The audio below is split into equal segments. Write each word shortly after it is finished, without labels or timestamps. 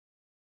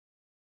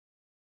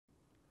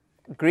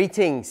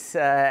Greetings.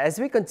 As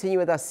we continue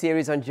with our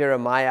series on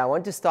Jeremiah, I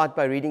want to start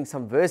by reading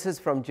some verses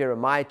from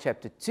Jeremiah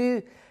chapter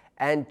 2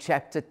 and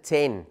chapter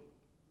 10.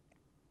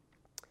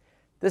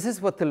 This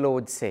is what the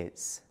Lord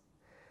says.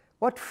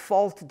 What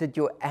fault did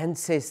your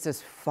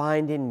ancestors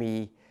find in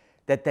me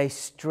that they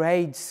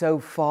strayed so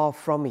far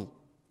from me?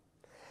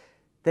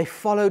 They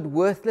followed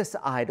worthless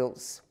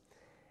idols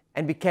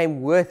and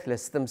became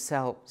worthless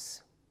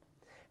themselves.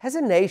 Has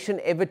a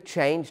nation ever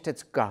changed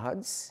its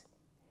gods?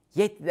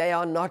 Yet they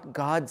are not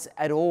gods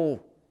at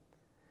all.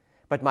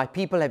 But my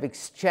people have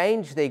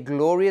exchanged their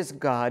glorious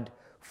God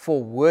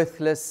for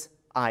worthless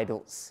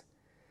idols.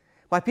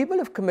 My people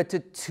have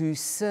committed two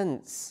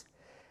sins.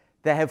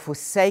 They have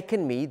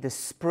forsaken me, the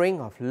spring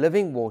of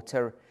living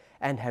water,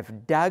 and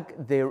have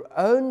dug their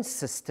own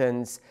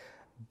cisterns,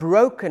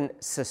 broken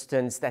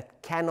cisterns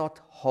that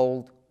cannot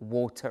hold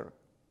water.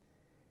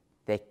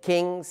 Their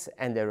kings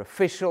and their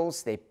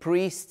officials, their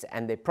priests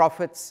and their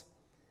prophets,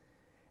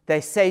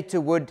 they say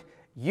to wood,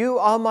 "You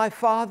are my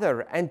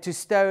father," and to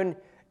stone,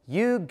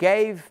 "You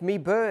gave me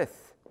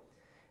birth."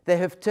 They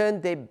have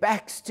turned their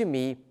backs to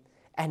me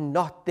and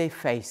not their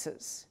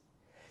faces.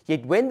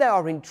 Yet when they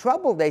are in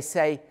trouble, they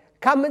say,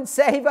 "Come and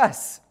save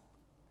us."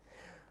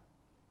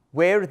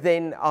 Where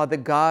then are the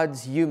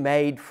gods you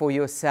made for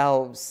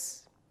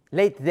yourselves?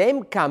 Let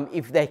them come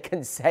if they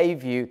can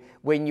save you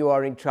when you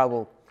are in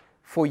trouble.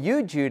 For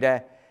you,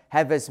 Judah,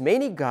 have as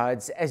many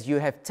gods as you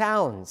have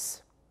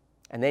towns.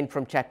 And then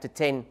from chapter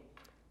 10,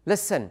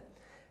 listen.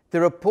 The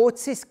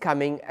report is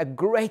coming, a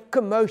great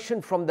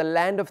commotion from the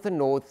land of the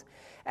north,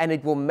 and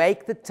it will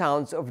make the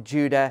towns of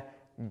Judah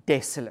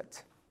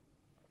desolate.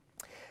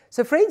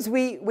 So friends,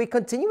 we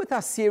continue with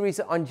our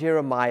series on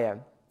Jeremiah.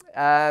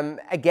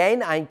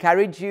 Again, I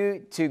encourage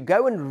you to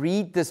go and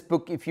read this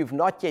book if you've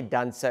not yet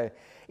done so.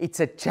 It's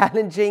a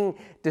challenging,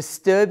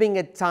 disturbing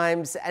at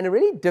times, and a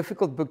really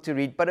difficult book to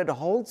read, but it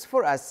holds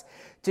for us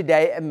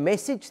today a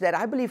message that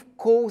I believe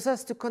calls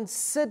us to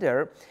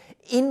consider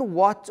in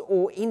what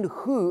or in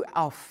who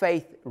our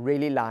faith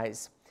really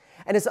lies.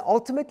 And it's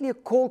ultimately a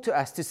call to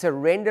us to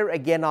surrender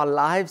again our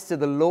lives to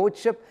the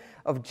Lordship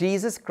of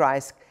Jesus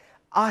Christ,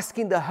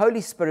 asking the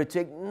Holy Spirit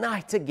to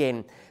ignite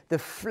again the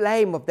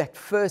flame of that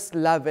first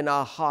love in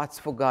our hearts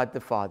for God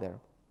the Father.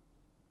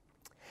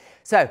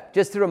 So,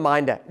 just a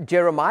reminder,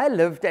 Jeremiah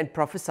lived and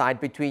prophesied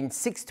between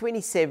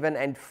 627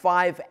 and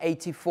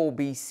 584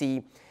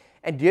 BC,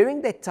 and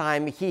during that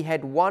time he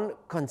had one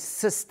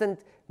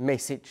consistent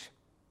message: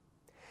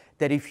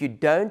 that if you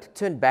don't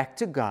turn back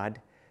to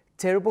God,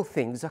 terrible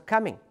things are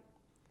coming.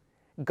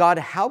 God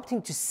helped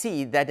him to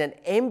see that an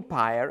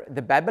empire,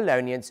 the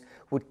Babylonians,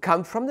 would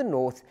come from the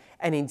north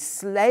and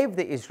enslave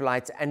the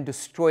Israelites and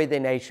destroy their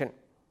nation.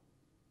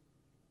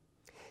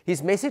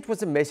 His message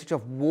was a message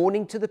of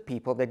warning to the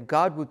people that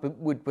God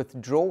would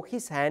withdraw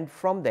his hand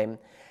from them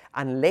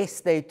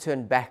unless they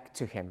turned back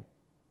to him.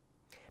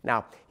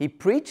 Now, he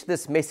preached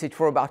this message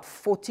for about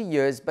 40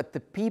 years, but the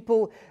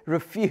people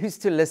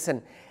refused to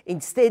listen.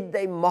 Instead,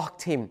 they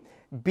mocked him,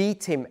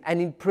 beat him,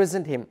 and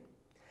imprisoned him.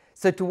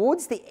 So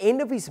towards the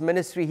end of his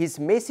ministry, his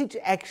message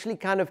actually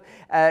kind of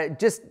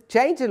just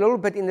changed a little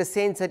bit in the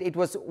sense that it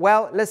was,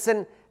 well,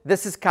 listen,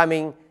 this is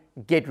coming,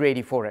 get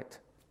ready for it.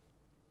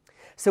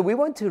 So we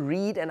want to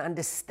read and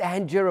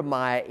understand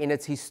Jeremiah in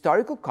its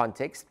historical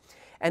context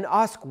and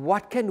ask,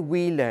 what can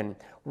we learn?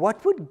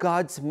 What would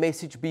God's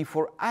message be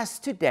for us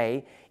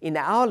today in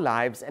our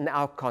lives and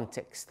our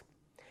context?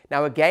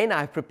 Now again,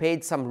 I've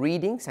prepared some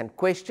readings and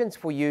questions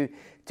for you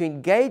to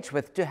engage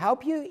with, to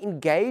help you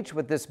engage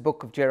with this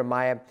book of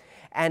Jeremiah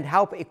and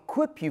help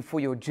equip you for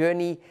your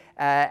journey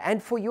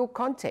and for your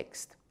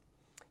context.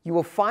 You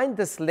will find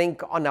this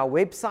link on our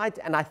website,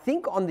 and I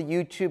think on the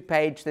YouTube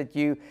page that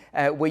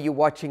where you're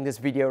watching this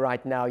video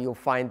right now, you'll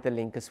find the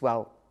link as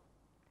well.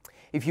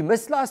 If you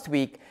missed last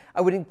week,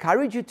 I would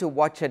encourage you to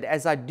watch it,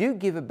 as I do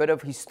give a bit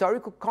of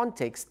historical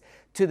context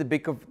to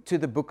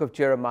the book of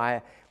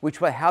Jeremiah,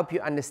 which will help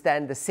you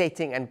understand the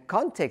setting and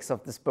context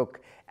of this book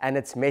and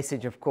its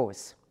message, of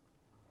course.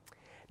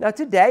 Now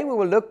today we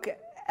will look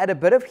at a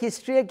bit of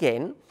history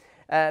again,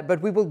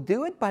 but we will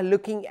do it by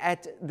looking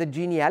at the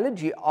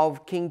genealogy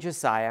of King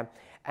Josiah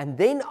and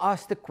then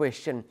ask the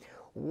question,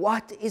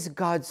 what is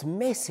God's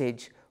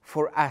message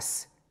for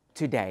us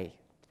today?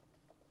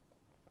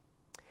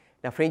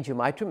 Now friends, you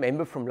might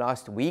remember from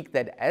last week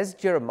that as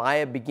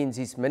Jeremiah begins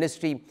his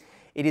ministry,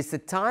 it is the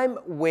time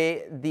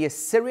where the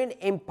Assyrian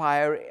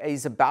Empire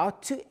is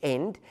about to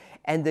end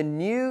and the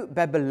new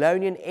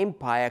Babylonian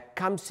Empire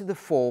comes to the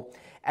fore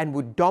and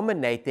would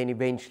dominate then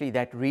eventually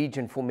that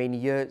region for many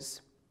years.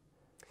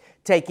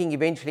 Taking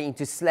eventually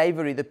into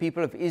slavery the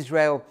people of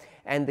Israel,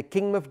 and the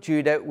kingdom of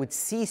Judah would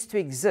cease to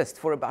exist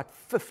for about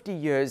 50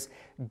 years,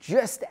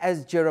 just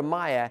as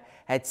Jeremiah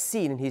had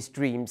seen in his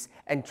dreams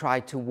and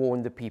tried to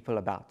warn the people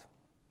about.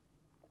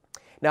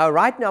 Now,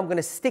 right now, I'm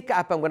going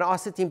to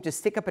ask the team to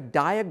stick up a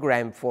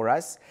diagram for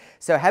us.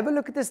 So have a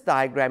look at this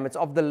diagram. It's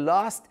of the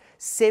last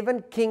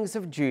 7 kings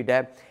of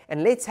Judah,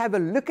 and let's have a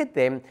look at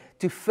them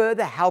to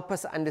further help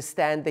us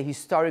understand the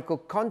historical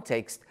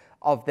context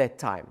of that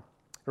time.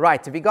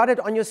 Right, have you got it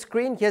on your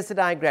screen? Here's the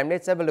diagram.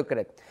 Let's have a look at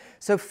it.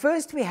 So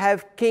first we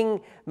have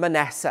King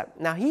Manasseh.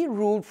 Now he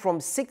ruled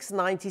from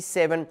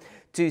 697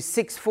 to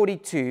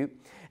 642.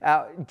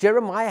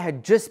 Jeremiah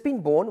had just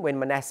been born when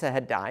Manasseh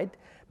had died.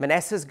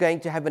 Manasseh is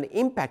going to have an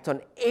impact on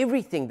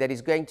everything that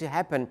is going to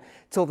happen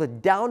till the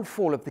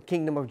downfall of the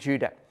kingdom of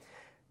Judah.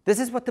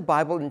 This is what the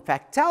Bible, in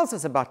fact, tells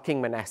us about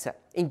King Manasseh.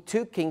 In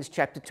 2 Kings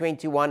chapter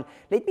 21,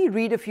 let me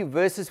read a few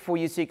verses for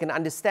you so you can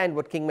understand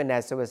what King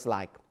Manasseh was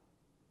like.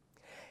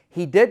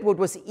 He did what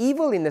was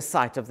evil in the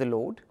sight of the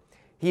Lord.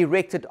 He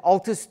erected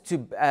altars to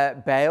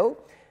Baal,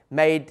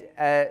 made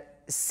a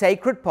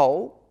sacred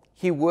pole.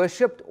 He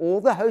worshipped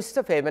all the hosts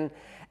of heaven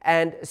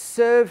and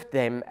served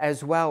them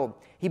as well.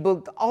 He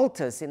built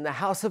altars in the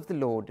house of the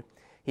Lord.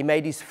 He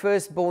made his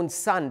firstborn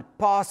son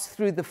pass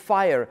through the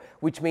fire,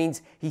 which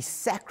means he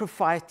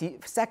sacrificed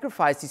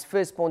his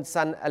firstborn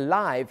son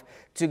alive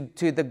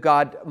to the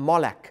god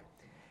Moloch.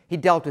 He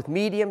dealt with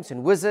mediums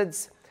and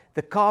wizards.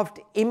 The carved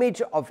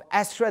image of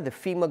Asherah, the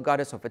female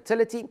goddess of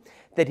fertility,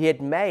 that he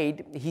had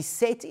made, he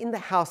set in the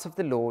house of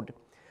the Lord.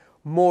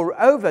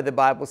 Moreover, the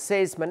Bible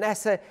says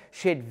Manasseh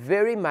shed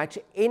very much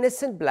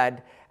innocent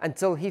blood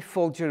until he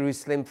filled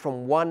Jerusalem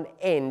from one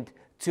end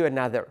to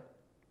another.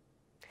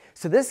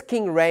 So this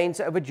king reigns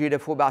over Judah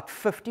for about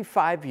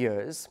 55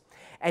 years,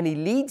 and he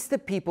leads the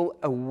people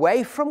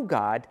away from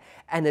God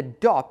and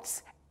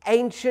adopts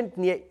ancient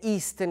Near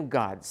Eastern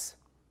gods.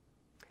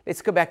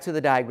 Let's go back to the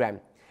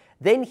diagram.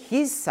 Then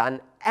his son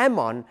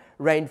Amon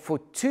reigned for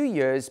 2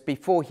 years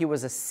before he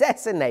was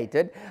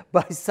assassinated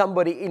by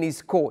somebody in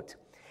his court.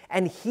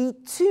 And he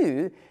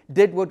too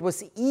did what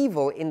was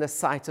evil in the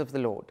sight of the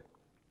Lord.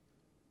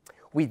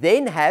 We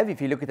then have,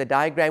 if you look at the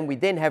diagram, we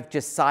then have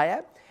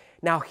Josiah.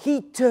 Now he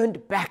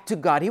turned back to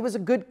God. He was a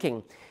good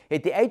king.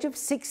 At the age of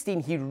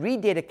 16, he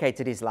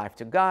rededicated his life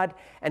to God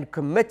and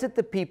committed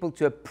the people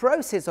to a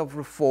process of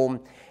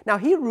reform. Now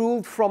he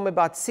ruled from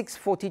about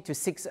 640 to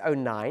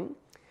 609.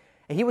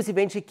 And he was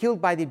eventually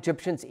killed by the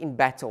Egyptians in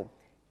battle.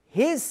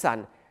 His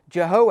son,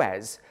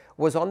 Jehoaz,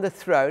 was on the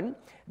throne,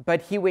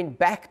 but he went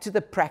back to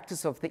the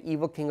practice of the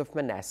evil king of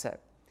Manasseh.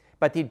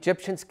 But the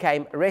Egyptians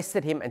came,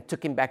 arrested him, and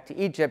took him back to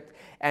Egypt.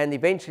 And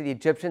eventually the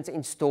Egyptians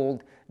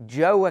installed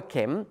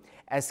Joachim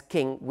as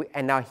king.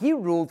 And now he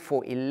ruled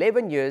for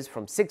 11 years,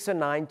 from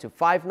 609 to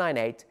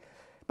 598.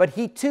 But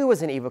he too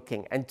was an evil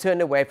king and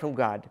turned away from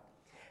God.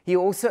 He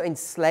also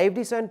enslaved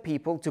his own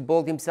people to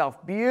build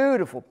himself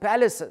beautiful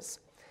palaces.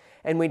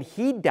 And when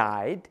he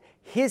died,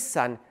 his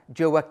son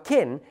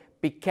Joachim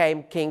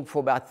became king for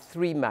about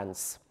 3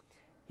 months.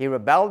 He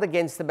rebelled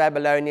against the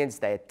Babylonians.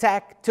 They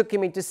attacked, took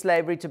him into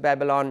slavery to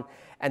Babylon,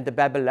 and the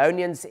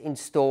Babylonians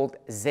installed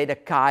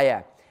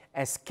Zedekiah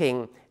as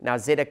king. Now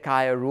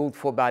Zedekiah ruled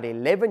for about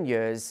 11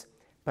 years,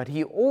 but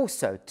he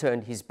also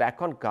turned his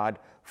back on God,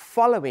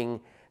 following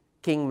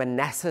King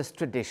Manasseh's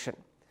tradition.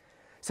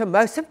 So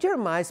most of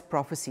Jeremiah's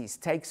prophecies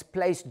takes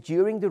place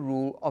during the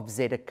rule of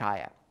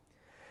Zedekiah.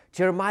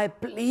 Jeremiah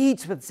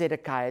pleads with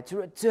Zedekiah to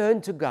return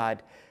to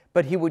God,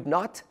 but he would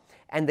not,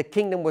 and the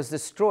kingdom was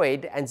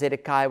destroyed, and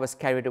Zedekiah was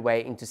carried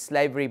away into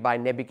slavery by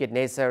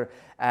Nebuchadnezzar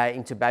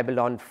into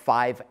Babylon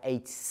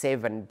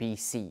 587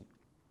 BC.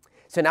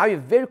 So now you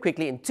very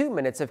quickly, in 2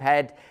 minutes, have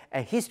had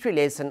a history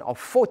lesson of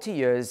 40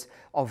 years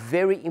of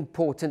very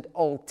important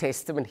Old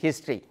Testament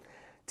history.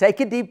 Take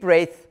a deep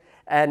breath,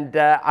 and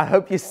I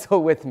hope you're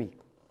still with me.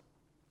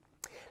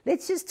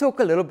 Let's just talk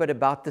a little bit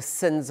about the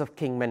sins of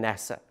King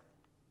Manasseh.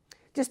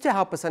 Just to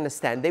help us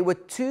understand, there were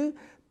two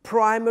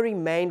primary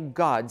main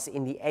gods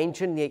in the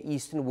ancient Near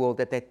Eastern world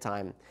at that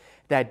time.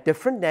 They had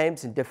different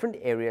names in different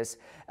areas,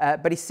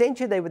 but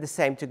essentially they were the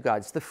same two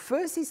gods. The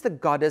first is the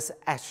goddess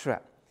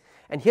Asherah.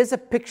 And here's a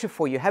picture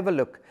for you. Have a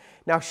look.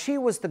 Now, she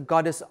was the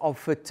goddess of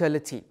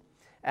fertility.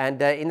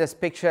 And in this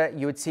picture,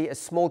 you would see a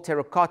small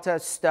terracotta,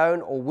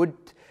 stone, or wood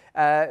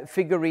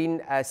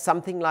figurine,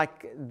 something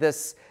like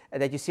this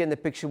that you see in the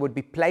picture would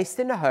be placed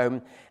in a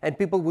home, and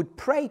people would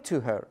pray to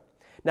her.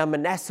 Now,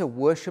 Manasseh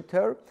worshipped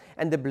her,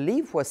 and the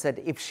belief was that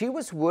if she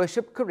was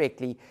worshipped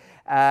correctly,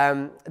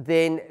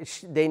 then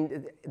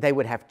they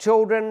would have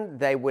children,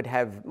 they would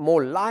have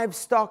more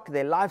livestock,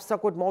 their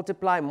livestock would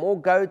multiply, more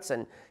goats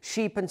and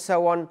sheep and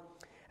so on,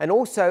 and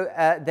also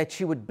that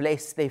she would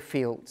bless their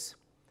fields.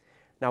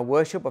 Now,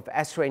 worship of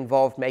Asherah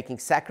involved making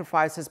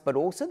sacrifices, but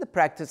also the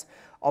practice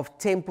of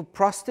temple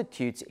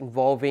prostitutes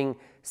involving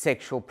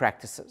sexual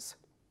practices.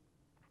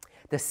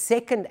 The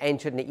second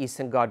ancient Near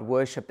Eastern god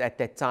worshipped at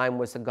that time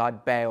was the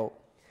god Baal.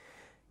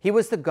 He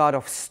was the god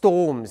of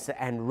storms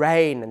and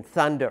rain and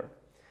thunder.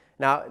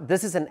 Now,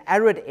 this is an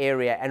arid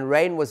area, and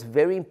rain was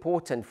very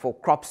important for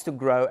crops to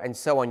grow and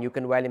so on, you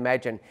can well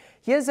imagine.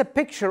 Here's a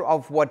picture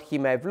of what he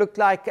may have looked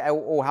like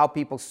or how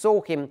people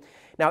saw him.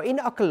 Now, in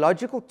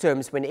archaeological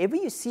terms, whenever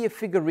you see a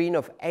figurine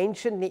of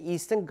ancient Near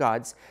Eastern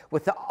gods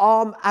with the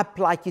arm up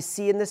like you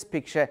see in this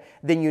picture,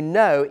 then you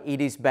know it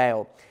is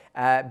Baal.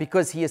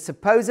 Because he is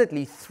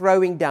supposedly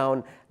throwing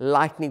down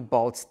lightning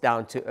bolts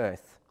down to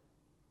earth.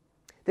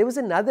 There was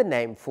another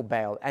name for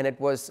Baal, and it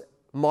was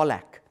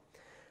Moloch.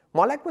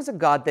 Moloch was a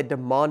god that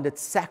demanded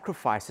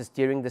sacrifices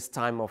during this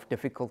time of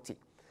difficulty.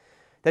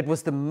 That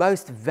was the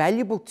most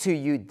valuable to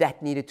you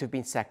that needed to have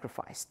been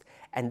sacrificed.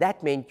 And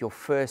that meant your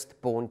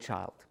firstborn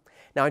child.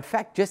 Now, in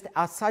fact, just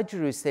outside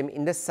Jerusalem,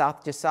 in the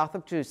south, just south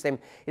of Jerusalem,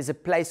 is a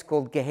place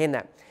called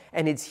Gehenna.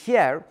 And it's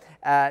here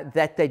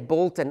that they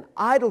built an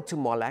idol to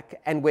Moloch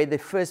and where the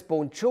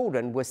firstborn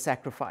children were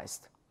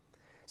sacrificed.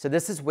 So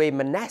this is where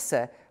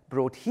Manasseh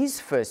brought his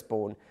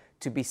firstborn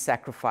to be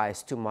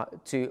sacrificed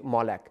to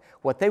Moloch.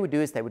 What they would do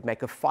is they would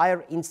make a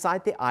fire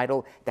inside the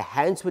idol, the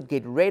hands would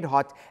get red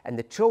hot, and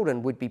the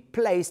children would be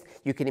placed,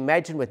 you can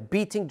imagine, with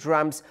beating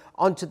drums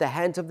onto the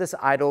hands of this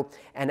idol.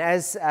 And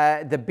as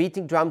the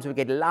beating drums would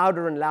get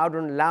louder and louder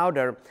and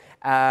louder,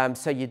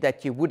 that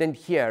you wouldn't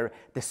hear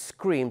the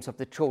screams of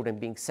the children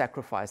being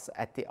sacrificed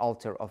at the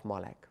altar of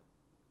Moloch.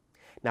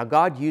 Now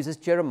God uses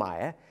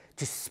Jeremiah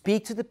to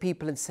speak to the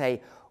people and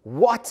say,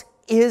 what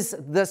is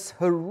this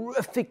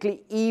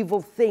horrifically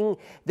evil thing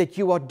that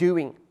you are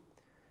doing?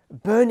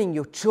 Burning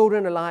your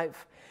children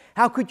alive.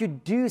 How could you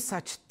do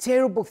such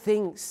terrible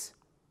things?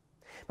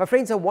 My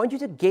friends, I want you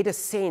to get a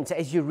sense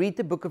as you read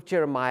the book of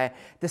Jeremiah,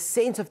 the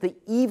sense of the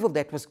evil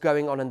that was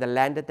going on in the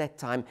land at that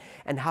time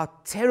and how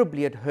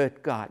terribly it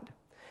hurt God.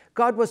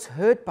 God was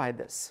hurt by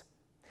this.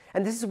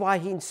 And this is why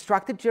he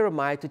instructed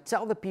Jeremiah to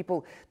tell the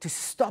people to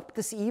stop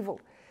this evil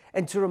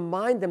and to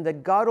remind them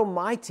that God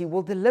Almighty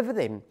will deliver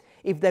them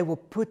if they will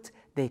put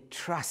their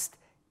trust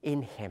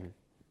in him.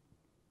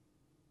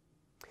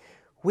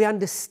 We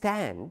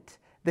understand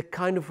the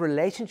kind of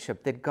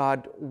relationship that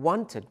God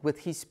wanted with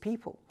his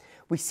people.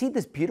 We see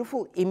this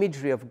beautiful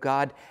imagery of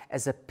God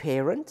as a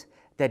parent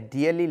that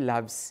dearly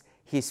loves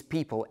his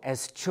people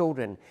as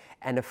children,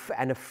 and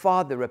a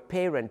father, a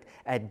parent,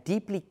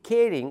 deeply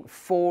caring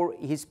for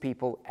his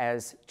people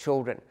as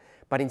children.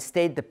 But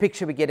instead, the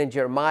picture we get in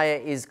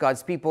Jeremiah is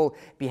God's people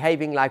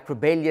behaving like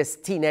rebellious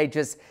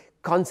teenagers,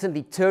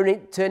 constantly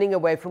turning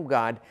away from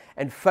God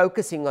and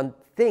focusing on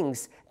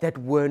things that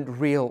weren't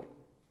real.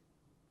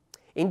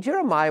 In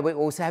Jeremiah, we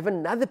also have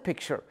another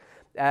picture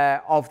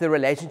of the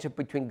relationship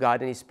between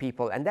God and his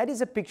people, and that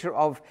is a picture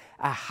of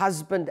a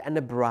husband and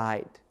a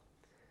bride.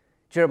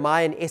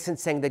 Jeremiah, in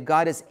essence, saying that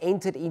God has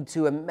entered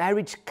into a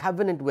marriage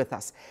covenant with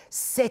us,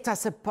 set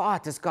us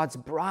apart as God's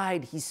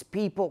bride, his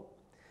people,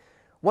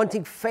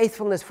 wanting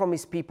faithfulness from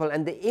his people.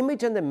 And the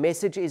image and the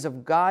message is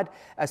of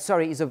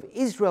is of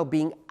Israel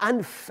being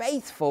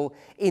unfaithful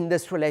in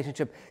this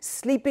relationship.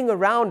 Sleeping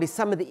around is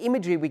some of the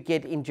imagery we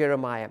get in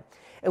Jeremiah.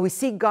 And we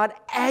see God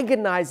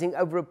agonizing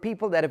over a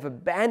people that have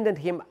abandoned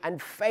him,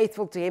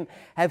 unfaithful to him,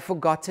 have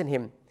forgotten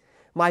him.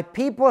 My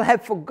people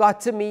have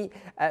forgotten me,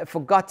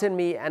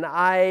 and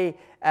I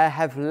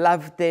have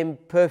loved them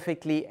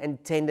perfectly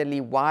and tenderly.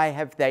 Why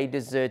have they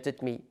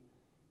deserted me?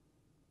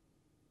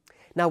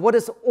 Now, what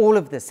does all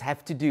of this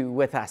have to do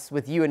with us,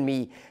 with you and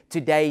me,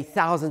 today,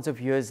 thousands of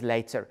years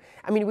later?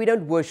 I mean, we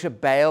don't worship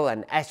Baal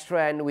and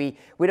Asherah, and we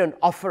don't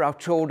offer our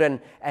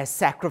children as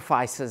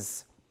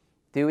sacrifices,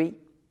 do we?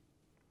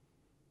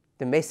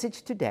 The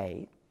message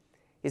today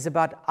is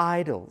about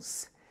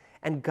idols.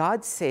 And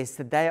God says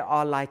that they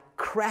are like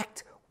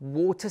cracked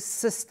water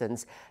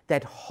cisterns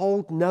that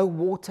hold no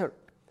water.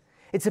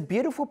 It's a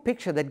beautiful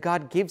picture that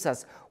God gives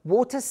us.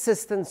 Water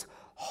cisterns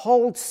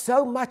hold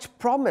so much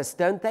promise,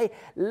 don't they?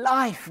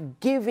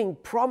 Life-giving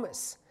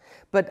promise.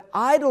 But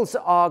idols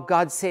are,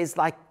 God says,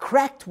 like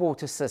cracked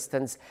water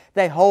cisterns.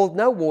 They hold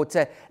no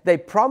water. They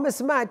promise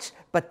much,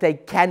 but they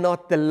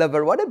cannot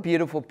deliver. What a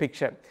beautiful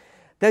picture.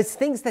 Those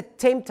things that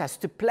tempt us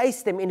to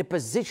place them in a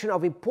position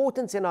of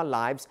importance in our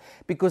lives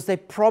because they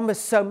promise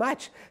so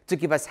much to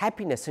give us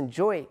happiness and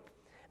joy.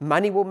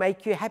 Money will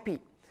make you happy.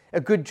 A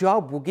good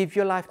job will give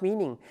your life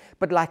meaning.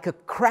 But like a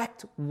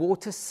cracked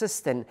water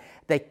cistern,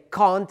 they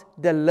can't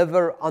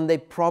deliver on their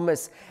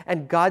promise.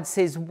 And God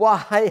says,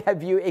 why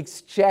have you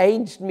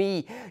exchanged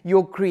me,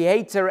 your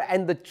creator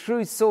and the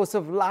true source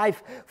of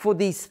life, for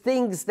these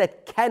things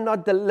that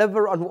cannot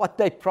deliver on what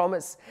they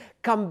promise?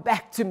 Come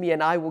back to me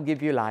and I will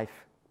give you life.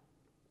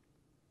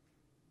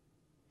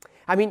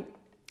 I mean,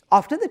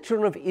 after the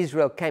children of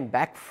Israel came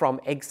back from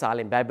exile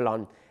in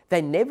Babylon,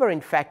 they never, in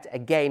fact,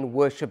 again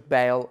worshiped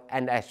Baal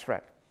and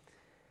Asherah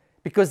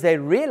because they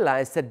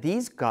realized that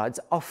these gods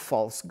are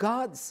false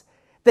gods.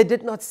 They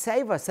did not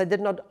save us. They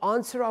did not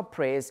answer our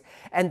prayers,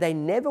 and they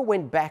never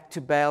went back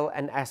to Baal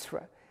and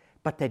Asherah,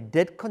 but they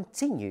did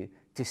continue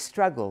to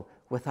struggle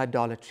with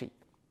idolatry.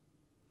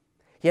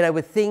 You know,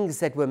 with things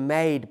that were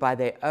made by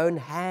their own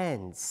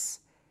hands,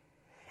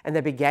 and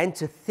they began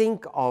to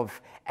think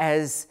of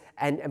as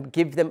and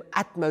give them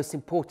utmost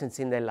importance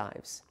in their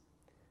lives.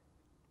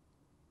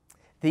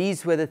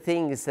 These were the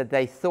things that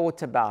they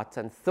thought about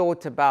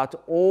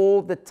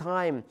all the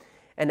time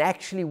and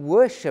actually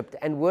worshipped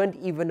and weren't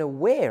even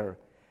aware,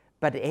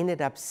 but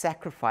ended up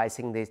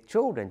sacrificing their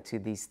children to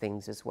these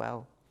things as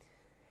well.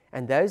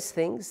 And those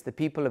things the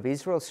people of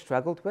Israel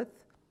struggled with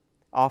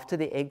after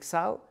the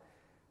exile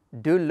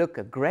do look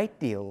a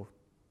great deal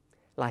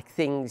like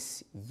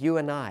things you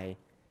and I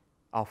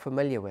are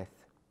familiar with.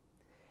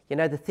 You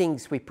know, the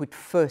things we put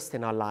first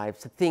in our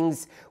lives, the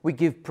things we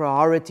give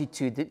priority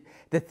to,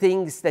 the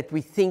things that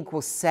we think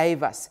will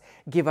save us,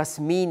 give us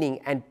meaning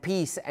and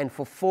peace and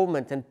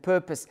fulfillment and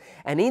purpose.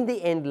 And in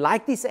the end,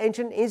 like these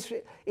ancient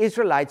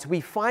Israelites,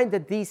 we find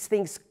that these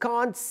things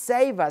can't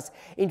save us.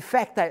 In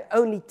fact, they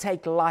only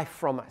take life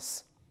from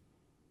us.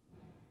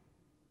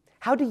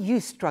 How do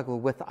you struggle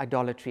with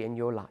idolatry in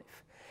your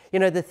life? You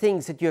know, the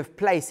things that you have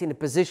placed in a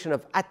position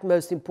of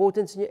utmost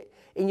importance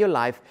in your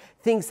life,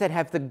 things that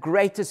have the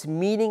greatest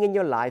meaning in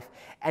your life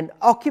and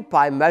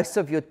occupy most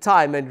of your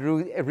time and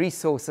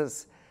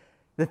resources.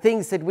 The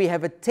things that we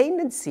have a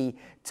tendency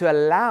to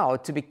allow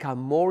to become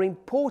more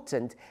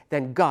important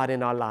than God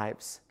in our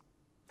lives.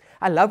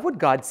 I love what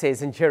God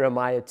says in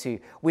Jeremiah 2.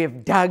 We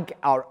have dug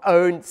our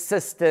own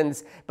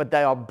cisterns, but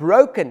they are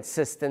broken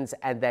cisterns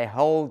and they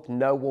hold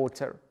no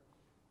water.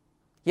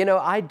 You know,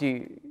 I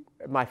do,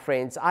 my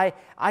friends. I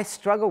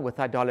struggle with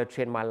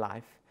idolatry in my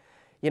life.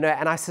 You know,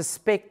 and I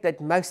suspect that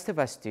most of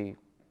us do.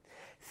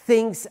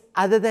 Things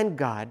other than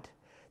God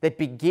that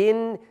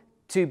begin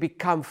to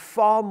become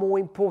far more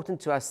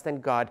important to us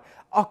than God,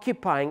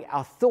 occupying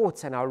our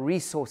thoughts and our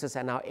resources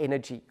and our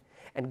energy,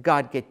 and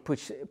God get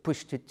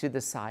pushed to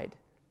the side.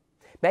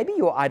 Maybe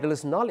your idol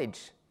is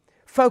knowledge,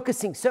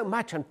 focusing so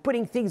much on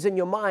putting things in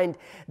your mind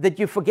that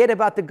you forget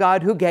about the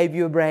God who gave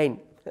you a brain.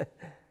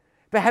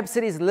 Perhaps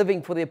it is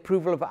living for the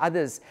approval of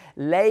others,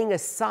 laying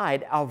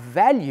aside our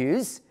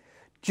values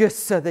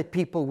just so that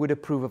people would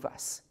approve of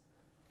us.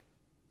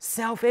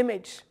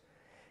 Self-image.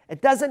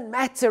 It doesn't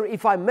matter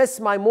if I miss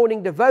my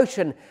morning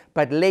devotion,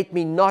 but let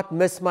me not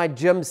miss my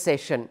gym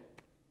session.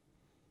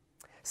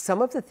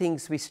 Some of the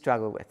things we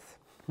struggle with.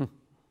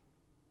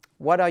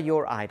 What are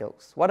your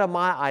idols? What are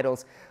my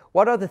idols?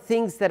 What are the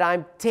things that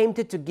I'm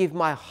tempted to give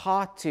my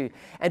heart to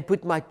and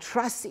put my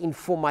trust in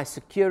for my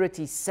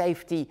security,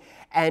 safety,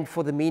 and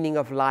for the meaning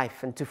of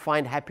life and to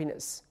find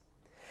happiness?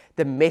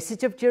 The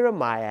message of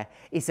Jeremiah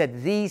is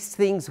that these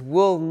things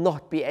will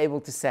not be able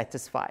to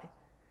satisfy.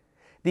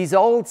 These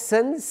old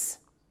sins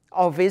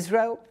of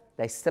Israel,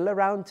 they're still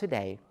around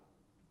today.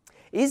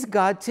 Is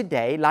God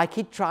today, like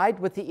he tried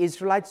with the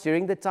Israelites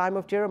during the time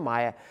of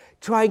Jeremiah,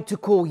 trying to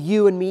call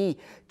you and me,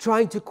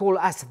 trying to call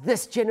us,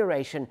 this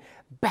generation,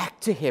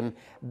 back to him,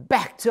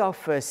 back to our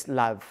first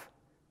love?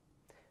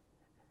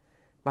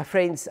 My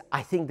friends,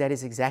 I think that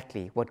is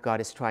exactly what God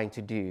is trying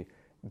to do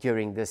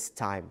during this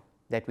time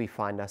that we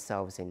find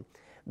ourselves in.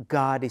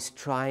 God is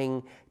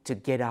trying to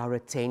get our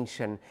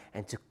attention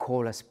and to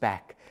call us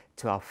back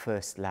to our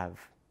first love.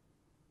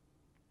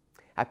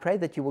 I pray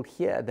that you will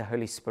hear the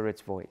Holy Spirit's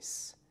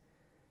voice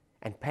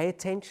and pay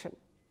attention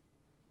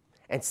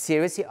and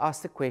seriously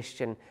ask the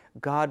question,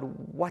 God,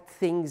 what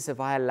things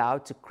have I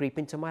allowed to creep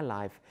into my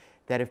life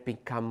that have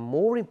become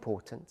more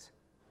important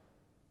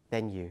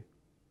than you?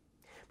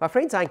 My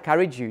friends, I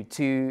encourage you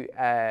to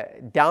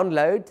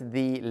download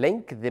the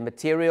link, the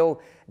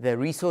material, the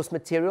resource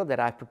material that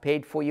I've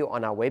prepared for you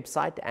on our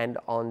website and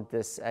on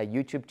this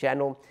YouTube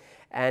channel,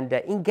 and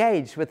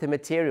engage with the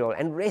material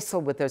and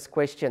wrestle with those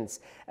questions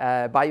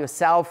by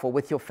yourself or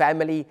with your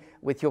family,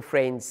 with your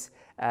friends,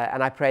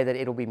 and I pray that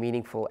it'll be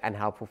meaningful and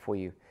helpful for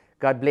you.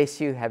 God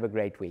bless you. Have a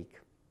great week.